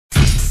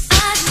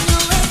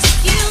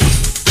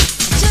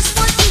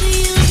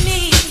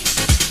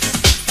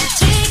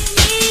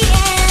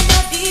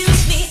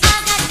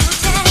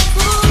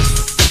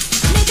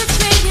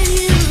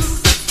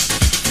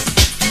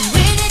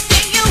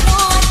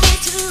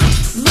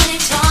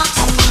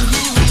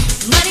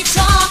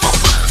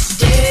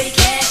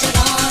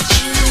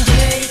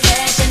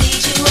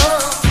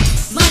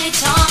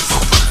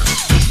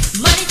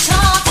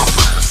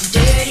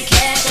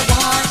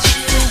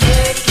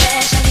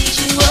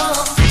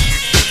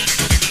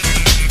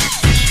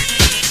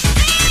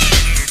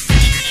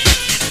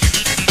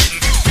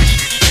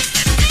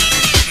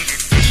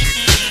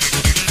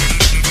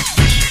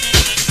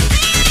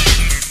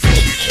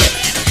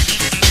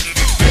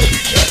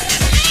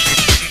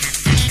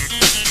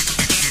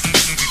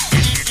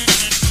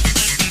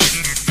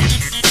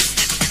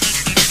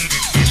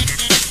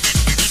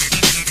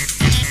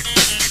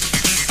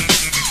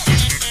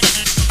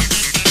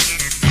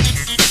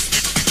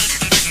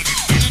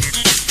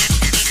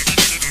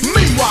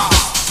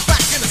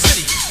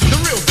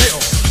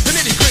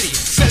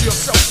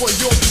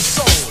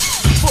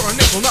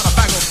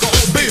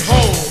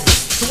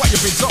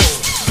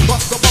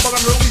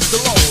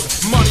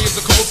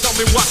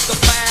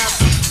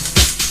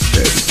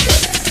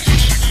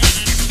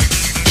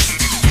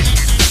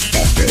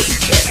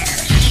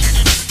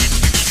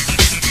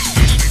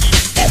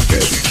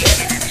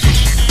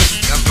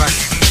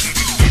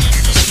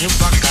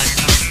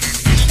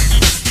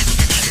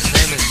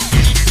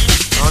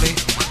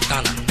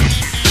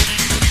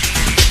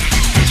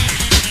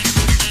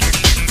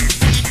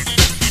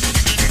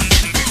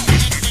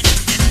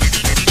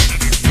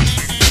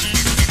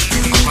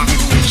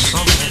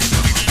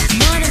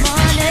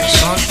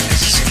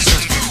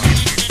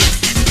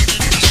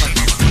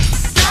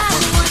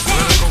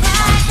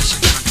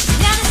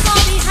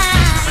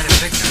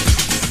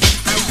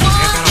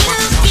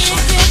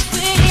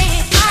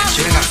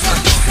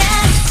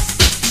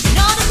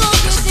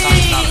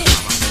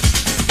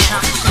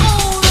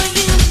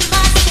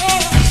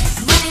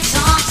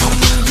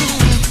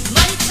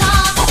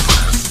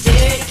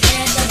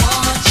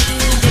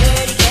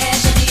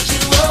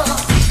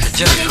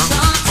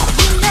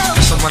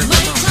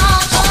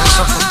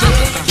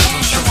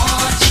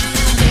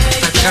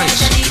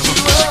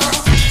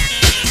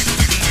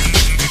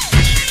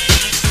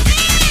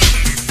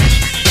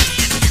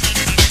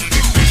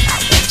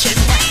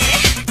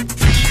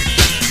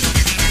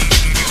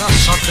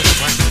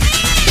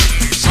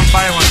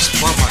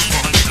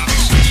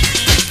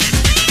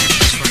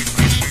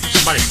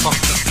somebody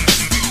fucked up.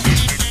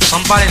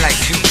 Somebody like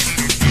you.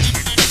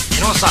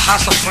 You know what's a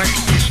hustle, Frank?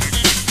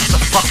 It's a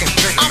fucking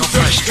trigger, no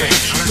fresh straight.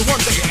 The one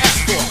that you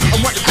asked for, I'm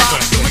what you got,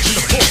 the rich and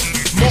the poor.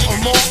 More and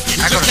more, you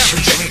just have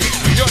rejected.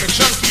 You're the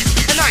junkie,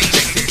 and I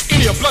inject it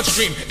in your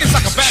bloodstream. It's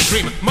like a bad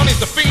dream. Money's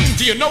the fiend,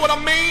 do you know what I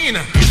mean?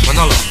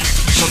 Manolo,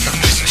 shut that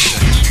piece of shit.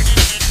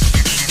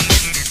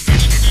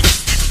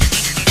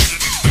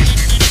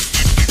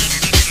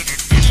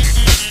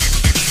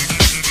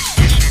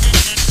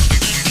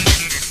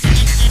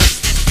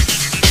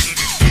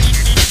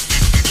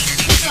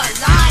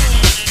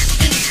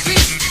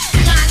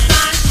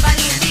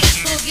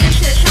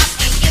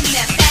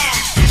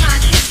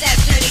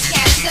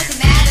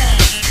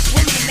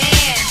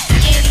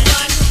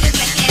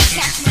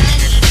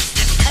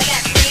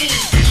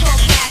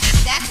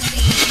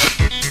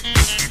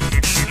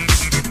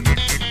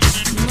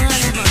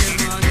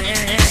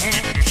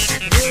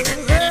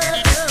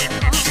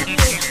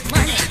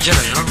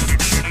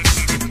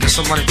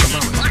 Somebody come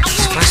out with it.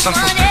 Spend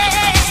something for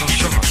that. Don't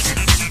show up.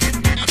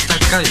 Hasta el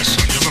calle, so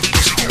yo me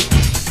puse que...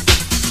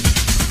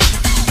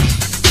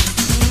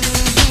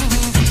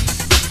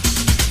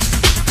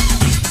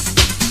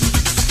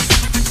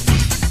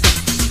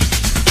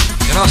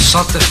 You know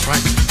something,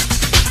 Frank?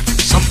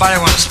 Somebody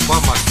wanna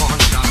spoil my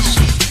 $400.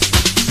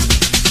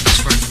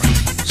 That's right, Frank.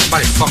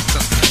 Somebody fucked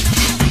up.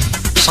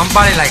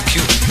 Somebody like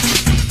you.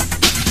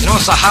 You know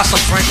what's a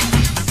hustle, Frank?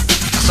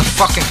 That's a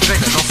fucking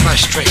figure, no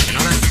fresh straight, you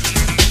know that?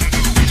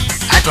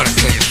 I gotta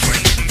kill you,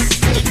 Frank.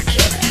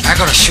 I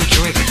gotta shoot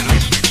you either, you know?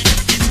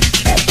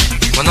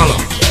 Manolo,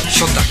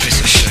 shoot that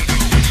piece of shit.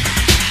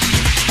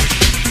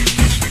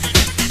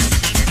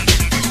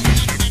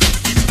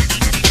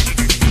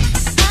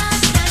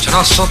 You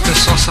know something,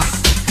 Sosa?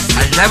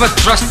 I never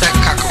trust that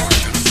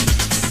cockroach, you know?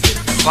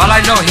 For all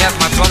I know, he had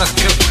my brother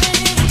killed.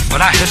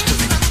 But not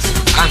history.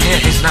 I'm here,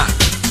 he's not.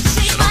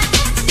 You know?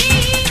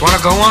 You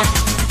wanna go on?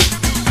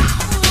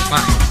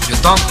 Fine. You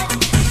done?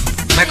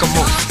 Make a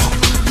move.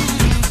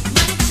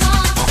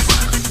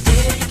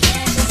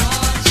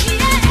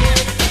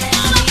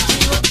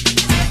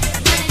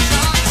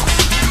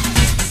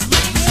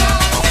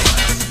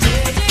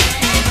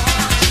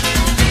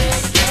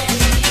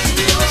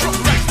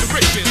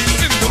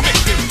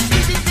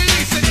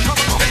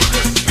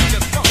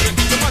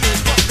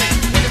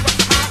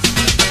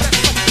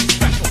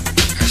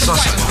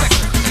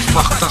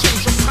 Fucked up.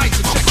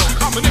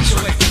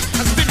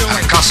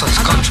 La casa is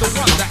country.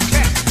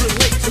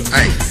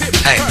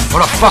 Hey,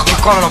 what the fuck you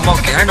calling a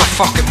monkey? I ain't no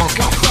fucking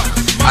monkey.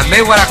 I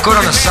made what I could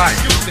on the side.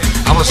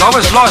 I was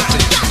always loyal to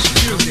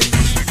you.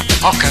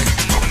 Okay.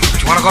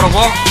 You wanna go to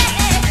war?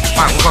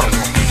 Fine, we'll go to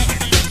war.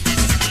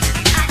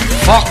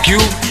 Fuck you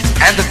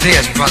and the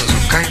Diaz brothers,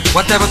 okay?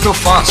 What they ever do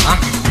for us, huh?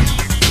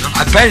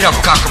 I bet you're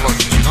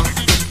cockroaches, you know?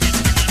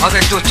 All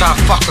they do is try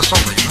to fuck us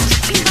over, you know?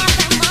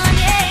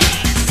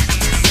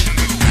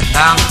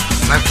 Now,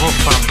 I vote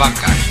for a bad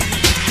guy.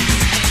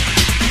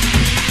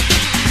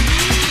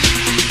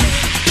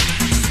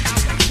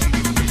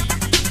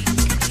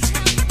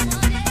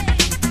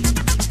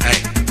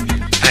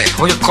 Hey,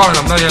 who you calling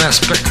a millionaire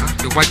spick, huh?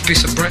 You white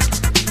piece of bread?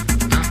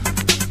 Huh?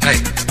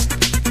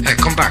 Hey,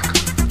 come back.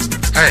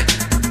 Hey,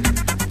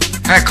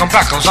 come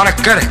back, I was only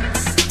kidding.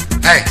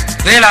 Hey,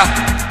 Lila,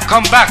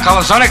 come back, I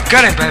was only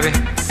kidding, baby.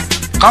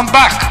 Come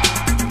back.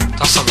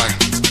 That's alright.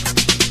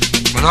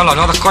 Manolo,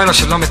 no the coil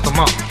should let me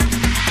tomorrow.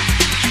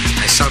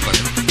 Salva,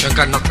 you know? You ain't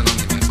got nothing on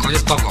me, man. Call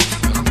your dog off,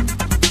 you know?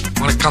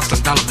 Only count the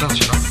dollar bills,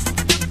 you know?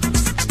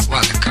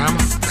 What, the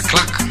camera? The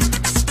clock?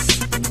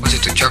 Was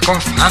it to jerk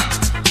off, huh?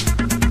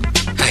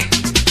 Hey,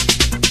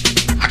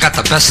 I got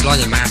the best lawyer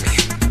in Miami.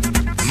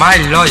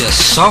 My lawyer's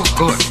so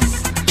good.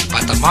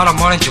 By tomorrow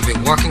morning, you'll be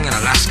working in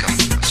Alaska,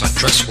 so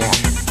dress warm.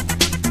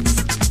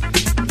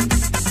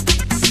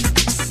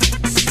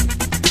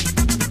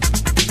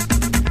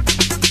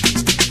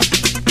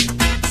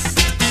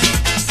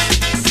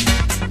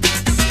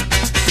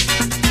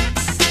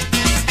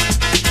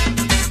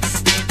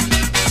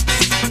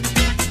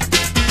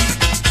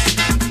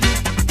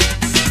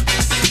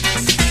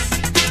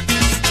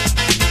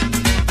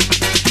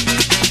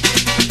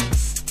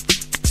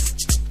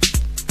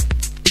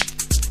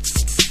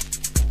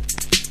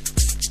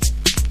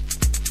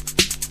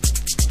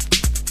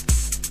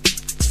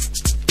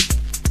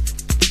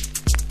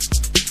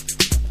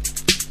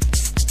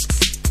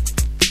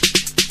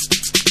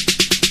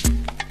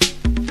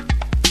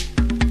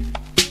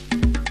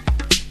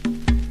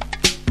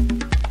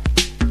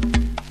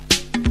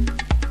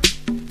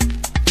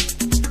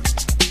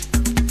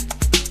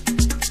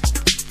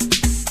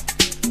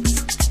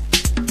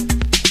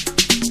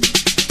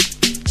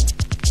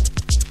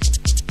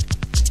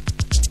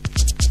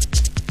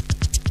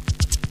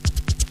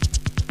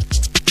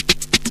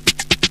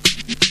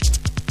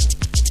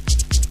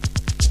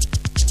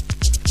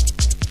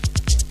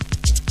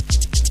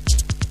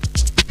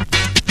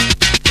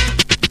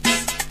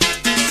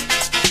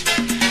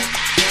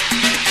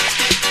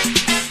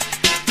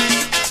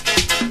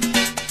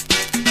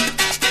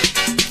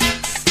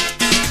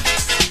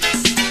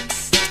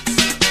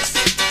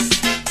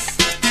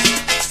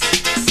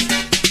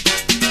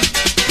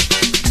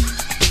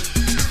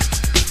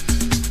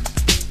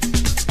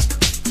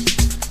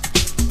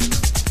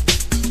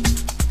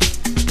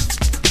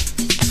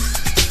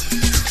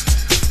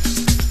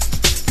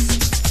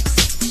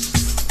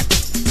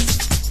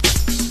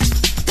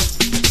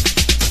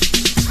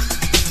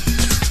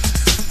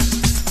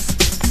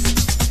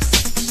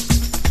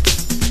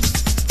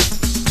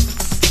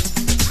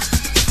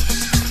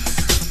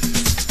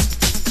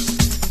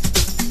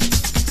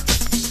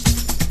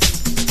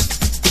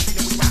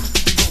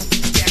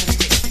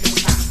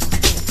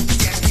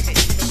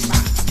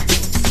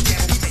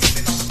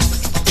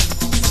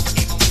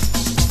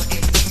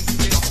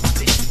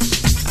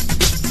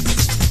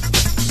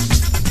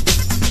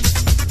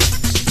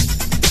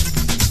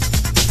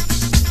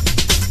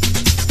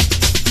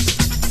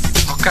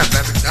 Okay,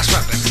 baby, that's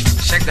right, baby.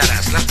 Shake that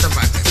ass, left and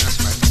right, baby,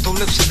 that's right. Two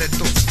lips in there,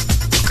 too.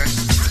 Okay?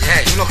 Yeah,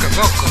 you looking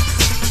real good.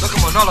 Look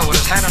at Manolo with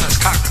his hand on his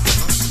cock.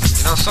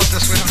 You know something,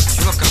 sweetheart?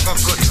 You looking real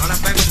good. You know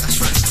that, baby? That's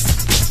right.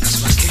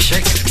 That's right. Keep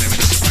shaking it, baby.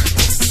 That's right.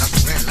 That's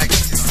the way I like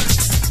it. You know that?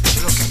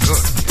 You looking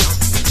good. You know?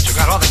 But you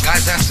got all the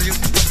guys after you.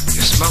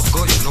 You smell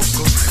good. You look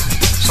good.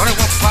 It's only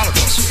one problem,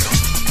 though, sweetheart.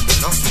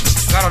 You know?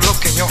 You got a look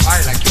in your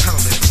eye like you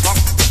haven't been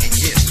fucked in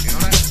years. You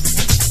know that?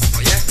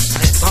 Oh yeah?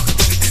 I ain't talking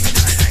to me, baby.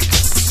 I like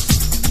it.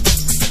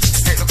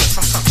 Hey, look at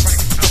something, Frank.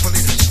 I don't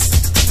believe this.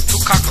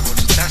 Two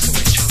cockroaches dancing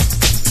with each other.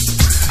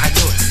 I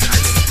knew it.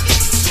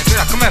 Hey,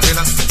 Vila, come here,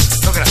 Vila.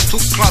 Look at that,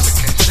 two closet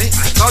cats. See,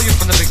 I told you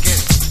from the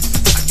beginning.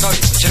 I told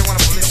you, but you didn't want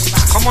to believe it.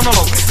 Come on,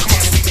 Manolo, man. Come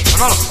on.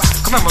 Manolo,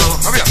 come here, Manolo.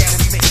 Hurry up.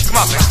 Come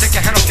on, man. Take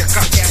your hand off your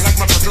cock. You like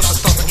my producer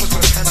thought. I'm just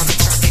going to hand on the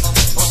cock.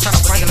 I'm trying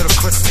to find a little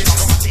critter.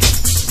 Come here.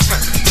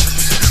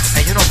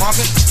 Hey, you know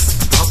Marvin?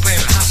 I hope he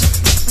ain't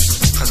handsome.